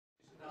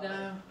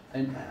No.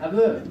 And I've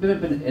never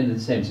been in the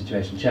same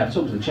situation, chaps.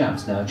 Talk to the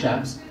chaps now,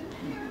 chaps.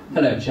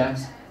 Hello,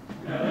 chaps.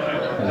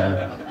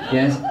 Hello.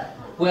 Yes.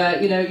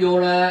 Where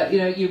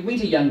you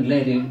meet a young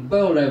lady,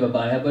 bowled over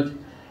by her,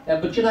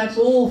 but she likes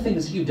all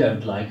things you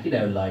don't like.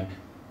 Like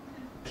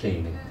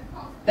cleaning.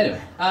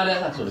 Anyway,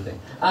 that sort of thing.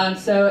 And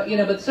so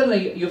but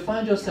suddenly you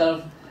find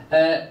yourself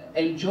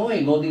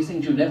enjoying all these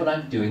things you never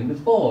liked doing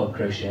before,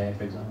 crochet,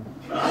 for example.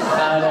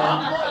 And,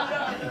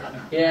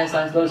 yes,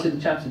 I suppose the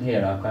chaps in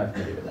here are quite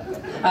familiar with that.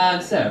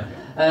 And so,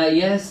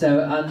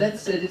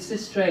 it's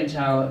this strange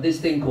how this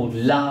thing called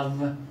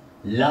love,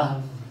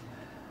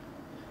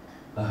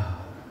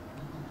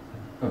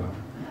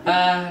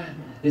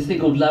 this thing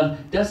called love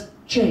does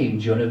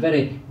change you on a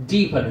very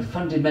deep and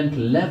fundamental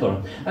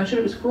level. I'm sure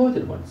it was Freud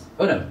at once.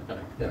 Oh no,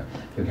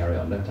 we'll carry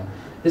on, don't I?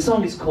 The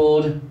song is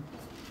called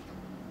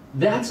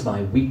That's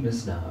My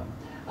Weakness Now.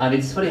 And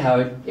it's funny how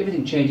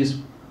everything changes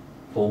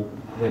for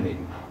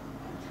women.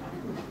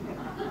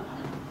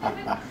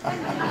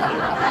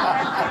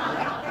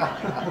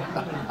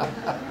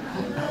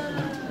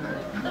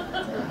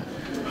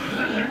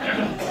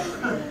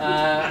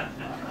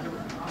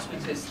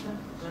 What's this?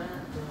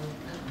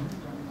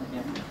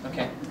 Yeah.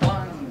 Okay.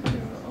 1,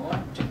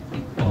 2,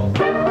 3, 4.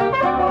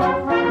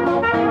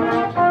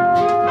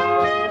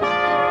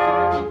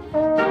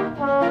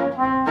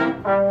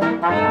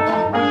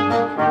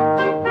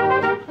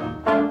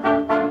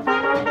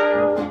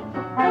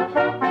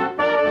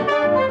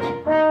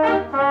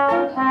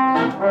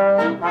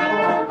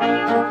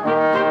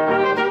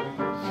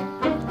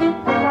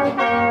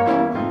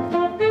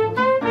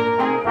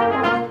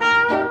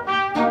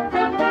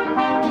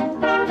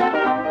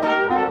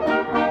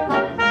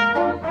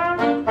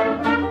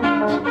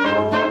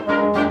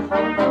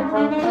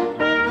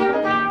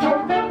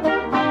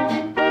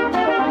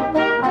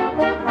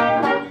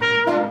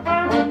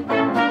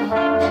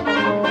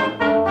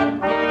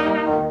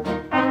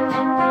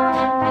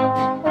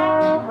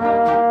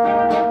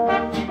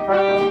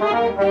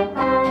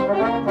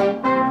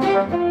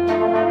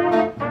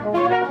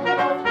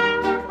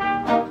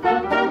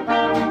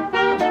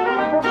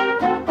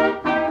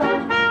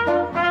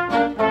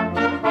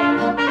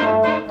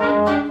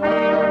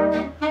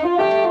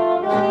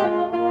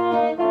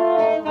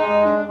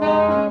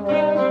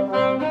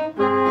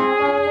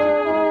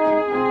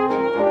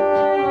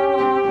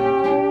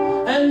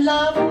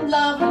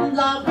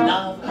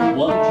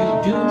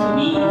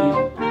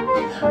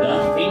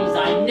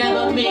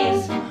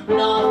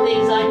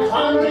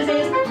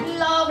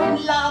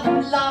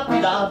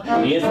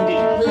 Isn't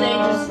it plain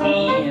to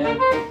see?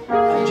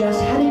 I've just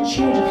had a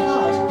change of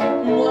heart.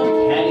 What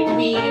can it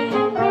mean?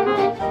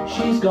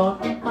 She's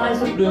got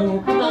eyes of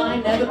blue. I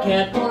never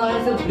cared for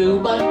eyes of blue,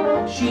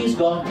 but she's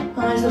got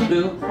eyes of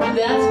blue.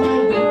 That's my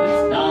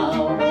weakness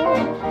now.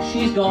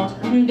 She's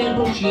got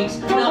dimpled cheeks.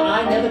 Now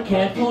I never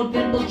cared for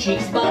dimpled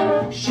cheeks,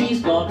 but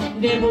she's got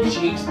dimpled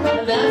cheeks.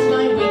 That's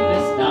my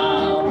weakness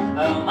now.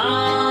 Oh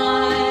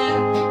my,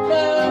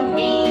 oh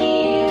me.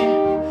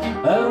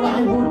 Oh,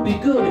 I would be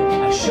good.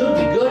 I should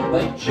be good.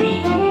 But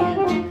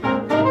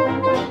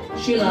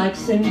she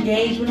likes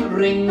engagement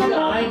rings.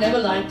 I never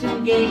liked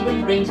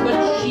engagement rings,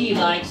 but she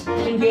likes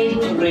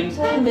engagement rings,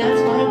 and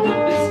that's my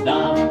weakness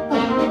now.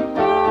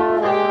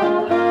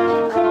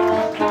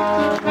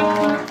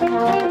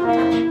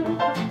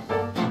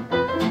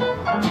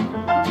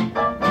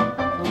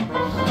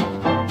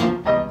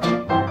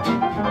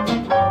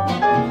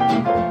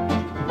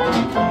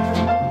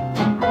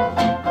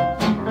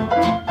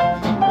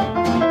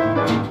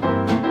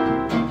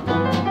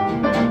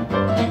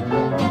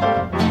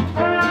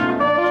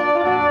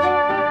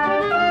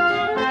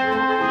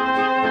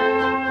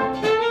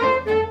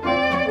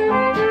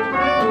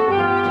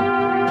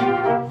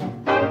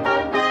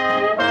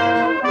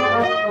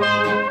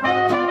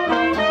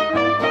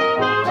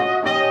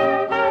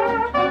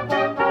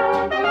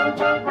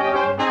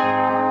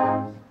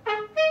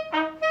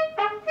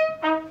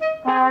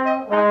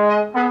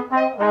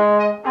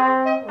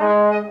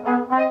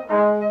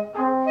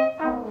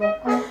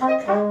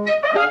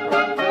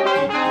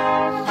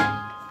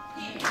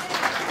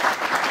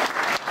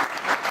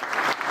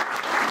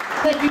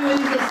 Thank you,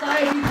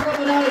 Societe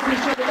Promenaders. We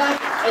shall be back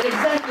at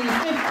exactly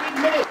 15.